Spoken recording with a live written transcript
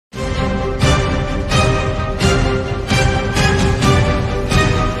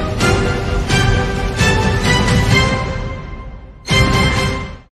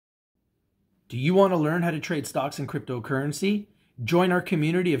you want to learn how to trade stocks and cryptocurrency? Join our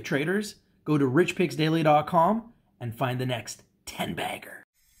community of traders. Go to richpicksdaily.com and find the next 10 bagger.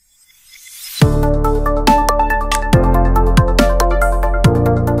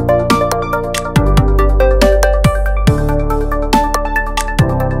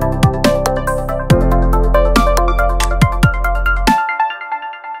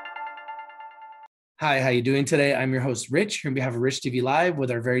 Hi, how you doing today? I'm your host, Rich, here on behalf of Rich TV Live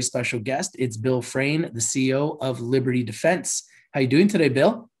with our very special guest. It's Bill Frain, the CEO of Liberty Defense. How you doing today,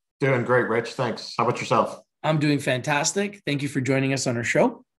 Bill? Doing great, Rich. Thanks. How about yourself? I'm doing fantastic. Thank you for joining us on our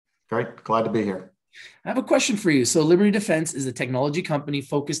show. Great. Glad to be here. I have a question for you. So Liberty Defense is a technology company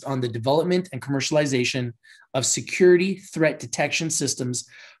focused on the development and commercialization of security threat detection systems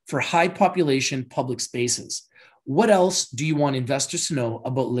for high population public spaces. What else do you want investors to know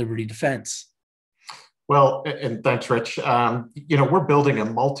about Liberty Defense? Well, and thanks, Rich. We're building a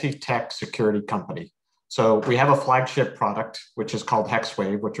multi-tech security company. So we have a flagship product, which is called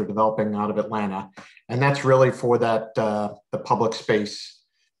HexWave, which we're developing out of Atlanta. And that's really for that, the public space,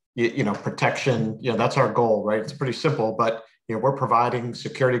 protection. That's our goal, right? It's pretty simple, but we're providing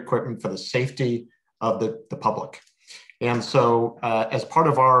security equipment for the safety of the public. And so as part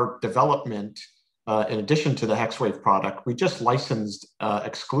of our development, in addition to the HexWave product, we just licensed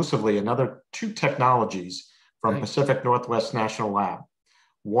exclusively another 2 technologies from Pacific Northwest National Lab.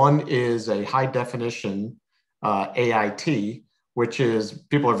 One is a high definition AIT, which is,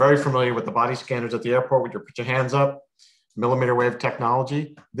 people are very familiar with the body scanners at the airport where you put your hands up, millimeter wave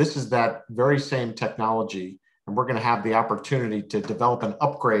technology. This is that very same technology. And we're going to have the opportunity to develop an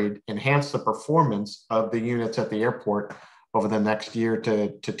upgrade, enhance the performance of the units at the airport over the next year to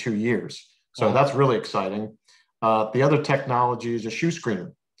 2 years. So that's really exciting. The other technology is a shoe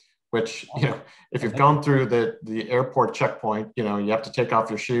screener, which, if you've gone through the airport checkpoint, you have to take off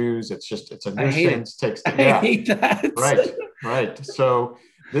your shoes. It's a nuisance. I hate that. Right. So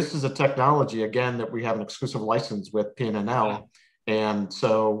this is a technology, again, that we have an exclusive license with PNNL. Wow. And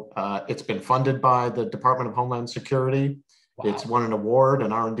so it's been funded by the Department of Homeland Security. Wow. It's won an award,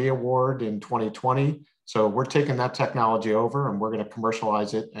 an R&D award in 2020. So we're taking that technology over and we're going to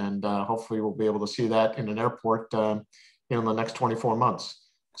commercialize it. And hopefully we'll be able to see that in an airport in the next 24 months.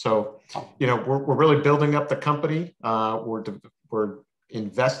 So, we're really building up the company. We're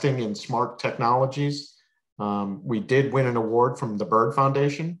investing in smart technologies. We did win an award from the Bird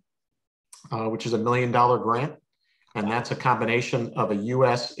Foundation, which is $1 million grant. And that's a combination of a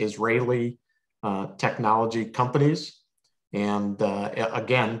U.S.-Israeli technology companies. And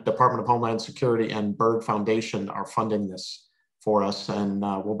again, Department of Homeland Security and Bird Foundation are funding this for us. And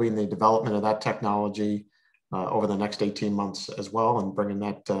we'll be in the development of that technology over the next 18 months as well and bringing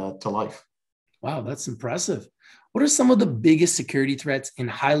that to life. Wow, that's impressive. What are some of the biggest security threats in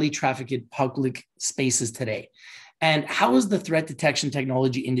highly trafficked public spaces today? And how is the threat detection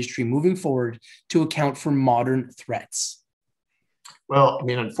technology industry moving forward to account for modern threats? Well,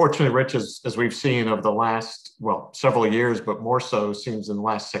 unfortunately, Rich, as we've seen over the last, several years, but more so seems in the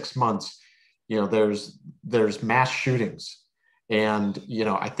last 6 months, there's mass shootings. And,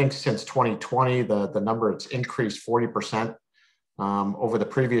 I think since 2020, the number, it's increased 40% over the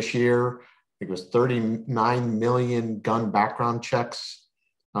previous year. I think it was 39 million gun background checks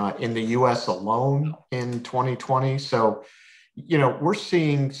in the US alone in 2020. So, we're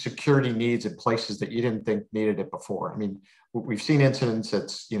seeing security needs in places that you didn't think needed it before. We've seen incidents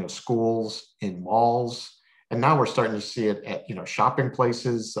at, schools, in malls, and now we're starting to see it at, shopping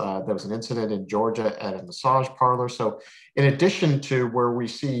places. There was an incident in Georgia at a massage parlor. So in addition to where we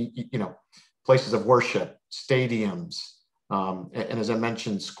see, places of worship, stadiums, and as I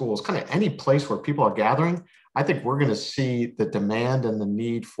mentioned, schools, kind of any place where people are gathering, I think we're going to see the demand and the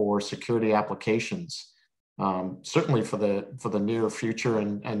need for security applications. Certainly for the near future.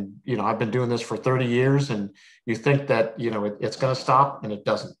 And I've been doing this for 30 years and you think that, it's going to stop and it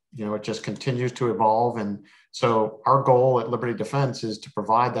doesn't, it just continues to evolve. And so our goal at Liberty Defense is to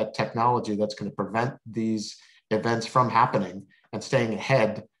provide that technology that's going to prevent these events from happening and staying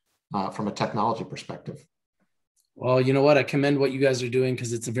ahead from a technology perspective. Well, you know what? I commend what you guys are doing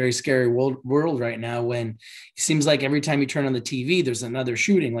because it's a very scary world right now when it seems like every time you turn on the TV, there's another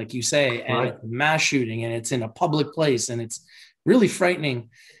shooting, like you say, and it's a mass shooting and it's in a public place and it's really frightening.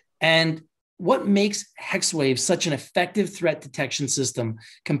 And what makes HexWave such an effective threat detection system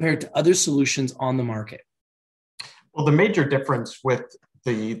compared to other solutions on the market? Well, the major difference with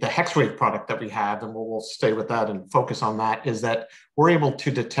the HexWave product that we have, and we'll stay with that and focus on that, is that we're able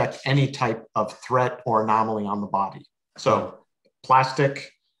to detect any type of threat or anomaly on the body. So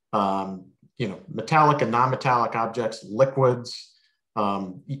plastic, metallic and non-metallic objects, liquids,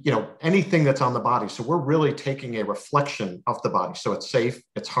 anything that's on the body. So we're really taking a reflection of the body. So it's safe,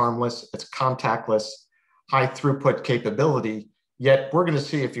 it's harmless, it's contactless, high throughput capability. Yet we're going to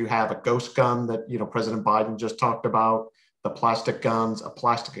see if you have a ghost gun that, President Biden just talked about, the plastic guns, a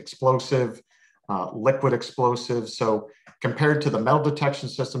plastic explosive, liquid explosive. So compared to the metal detection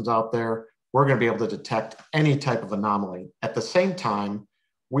systems out there, we're going to be able to detect any type of anomaly. At the same time,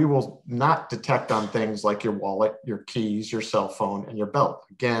 we will not detect on things like your wallet, your keys, your cell phone, and your belt.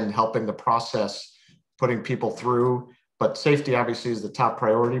 Again, helping the process, putting people through. But safety obviously is the top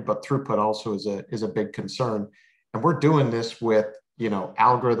priority, but throughput also is a big concern. And we're doing this with,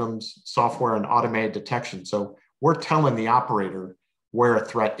 algorithms, software, and automated detection. So we're telling the operator where a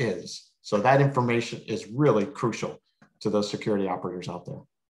threat is. So that information is really crucial to those security operators out there.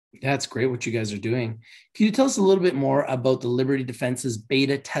 That's great what you guys are doing. Can you tell us a little bit more about the Liberty Defense's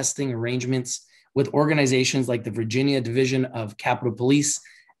beta testing arrangements with organizations like the Virginia Division of Capitol Police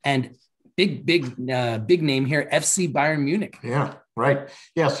and big name here, FC Bayern Munich? Yeah, right.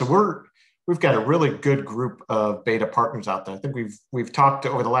 Yeah, so we've got a really good group of beta partners out there. I think we've talked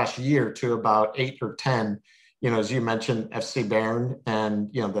over the last year to about 8 or 10. As you mentioned, FC Bayern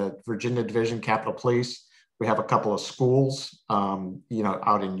and the Virginia Division Capitol Police. We have a couple of schools,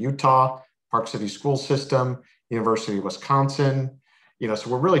 out in Utah, Park City School System, University of Wisconsin. So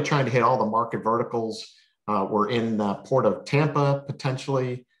we're really trying to hit all the market verticals. We're in the Port of Tampa,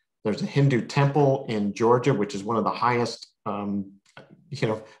 potentially. There's a Hindu temple in Georgia, which is one of the highest,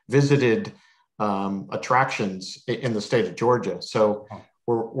 visited attractions in the state of Georgia. So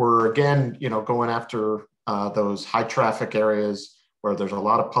we're again, going after those high traffic areas where there's a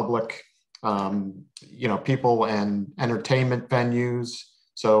lot of public people and entertainment venues.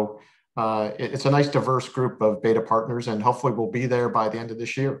 So it's a nice diverse group of beta partners, and hopefully we'll be there by the end of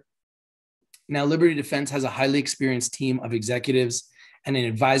this year. Now, Liberty Defense has a highly experienced team of executives and an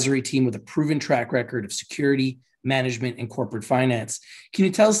advisory team with a proven track record of security, management, and corporate finance. Can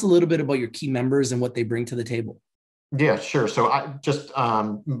you tell us a little bit about your key members and what they bring to the table? Yeah, sure. So I just,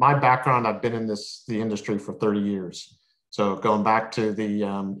 my background, I've been in the industry for 30 years. So going back to the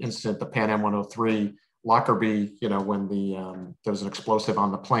incident, the Pan Am 103 Lockerbie, when there was an explosive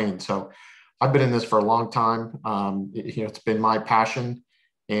on the plane. So I've been in this for a long time. It's been my passion,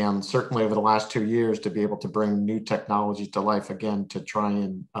 and certainly over the last 2 years to be able to bring new technology to life again to try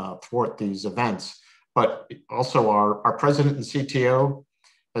and thwart these events. But also our president and CTO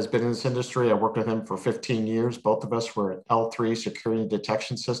has been in this industry. I worked with him for 15 years. Both of us were at L3 Security and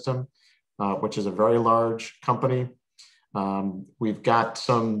Detection System, which is a very large company. We've got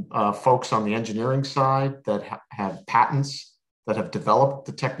some folks on the engineering side that have patents that have developed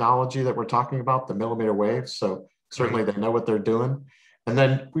the technology that we're talking about, the millimeter waves. So certainly they know what they're doing. And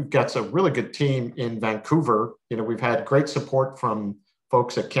then we've got a really good team in Vancouver. We've had great support from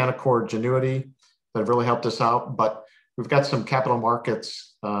folks at Canaccord Genuity that have really helped us out. But we've got some capital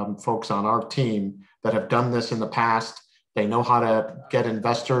markets folks on our team that have done this in the past. They know how to get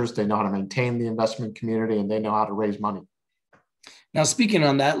investors, they know how to maintain the investment community, and they know how to raise money. Now, speaking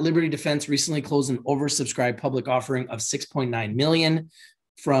on that, Liberty Defense recently closed an oversubscribed public offering of $6.9 million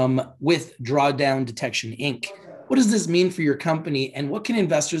with Drawdown Detection Inc. What does this mean for your company, and what can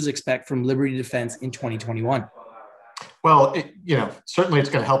investors expect from Liberty Defense in 2021? Well, certainly it's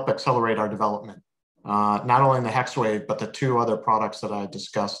going to help accelerate our development, not only in the HexWave, but the two other products that I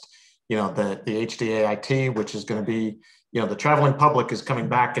discussed. The HDAIT, which is going to be, the traveling public is coming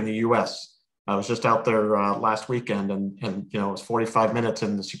back in the U.S. I was just out there last weekend, and it was 45 minutes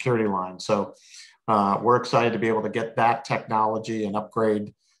in the security line. So we're excited to be able to get that technology and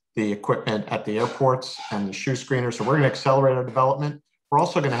upgrade the equipment at the airports and the shoe screeners. So we're going to accelerate our development. We're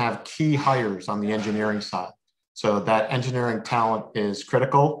also going to have key hires on the engineering side. So that engineering talent is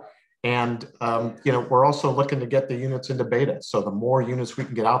critical. And, we're also looking to get the units into beta. So the more units we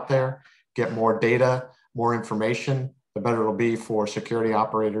can get out there, get more data, more information, the better it'll be for security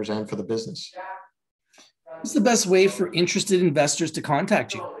operators and for the business. What's the best way for interested investors to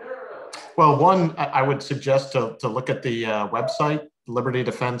contact you? Well, one, I would suggest to look at the website,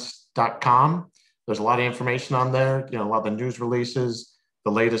 libertydefense.com. There's a lot of information on there, a lot of the news releases,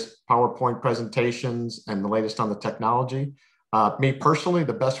 the latest PowerPoint presentations, and the latest on the technology. Me personally,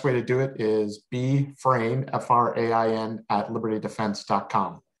 the best way to do it is Frain, Frain, at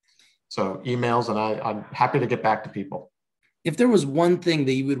libertydefense.com. So emails, and I'm happy to get back to people. If there was one thing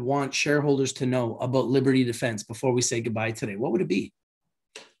that you would want shareholders to know about Liberty Defense before we say goodbye today, what would it be?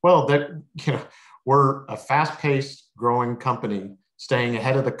 Well, we're a fast-paced, growing company, staying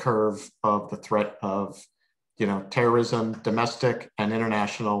ahead of the curve of the threat of, terrorism, domestic and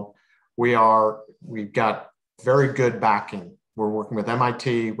international. We've got very good backing We're working with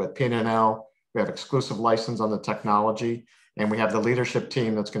MIT, with PNNL. We have exclusive license on the technology, and we have the leadership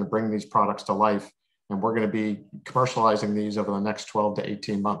team that's going to bring these products to life. And we're going to be commercializing these over the next 12 to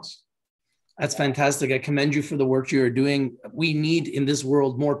 18 months. That's fantastic. I commend you for the work you are doing. We need in this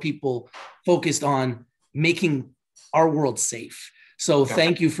world more people focused on making our world safe. So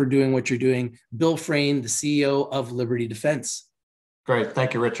thank you for doing what you're doing. Bill Frain, the CEO of Liberty Defense. Great.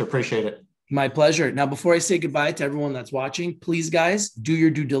 Thank you, Rich. Appreciate it. My pleasure. Now, before I say goodbye to everyone that's watching, please, guys, do your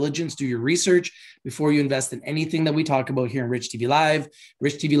due diligence, do your research before you invest in anything that we talk about here in Rich TV Live.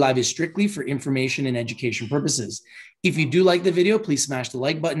 Rich TV Live is strictly for information and education purposes. If you do like the video, please smash the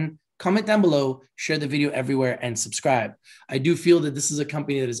like button, comment down below, share the video everywhere, and subscribe. I do feel that this is a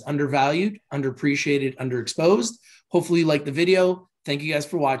company that is undervalued, underappreciated, underexposed. Hopefully you like the video. Thank you guys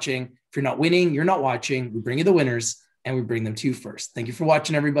for watching. If you're not winning, you're not watching. We bring you the winners and we bring them to you first. Thank you for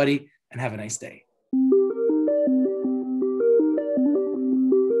watching, everybody, and have a nice day.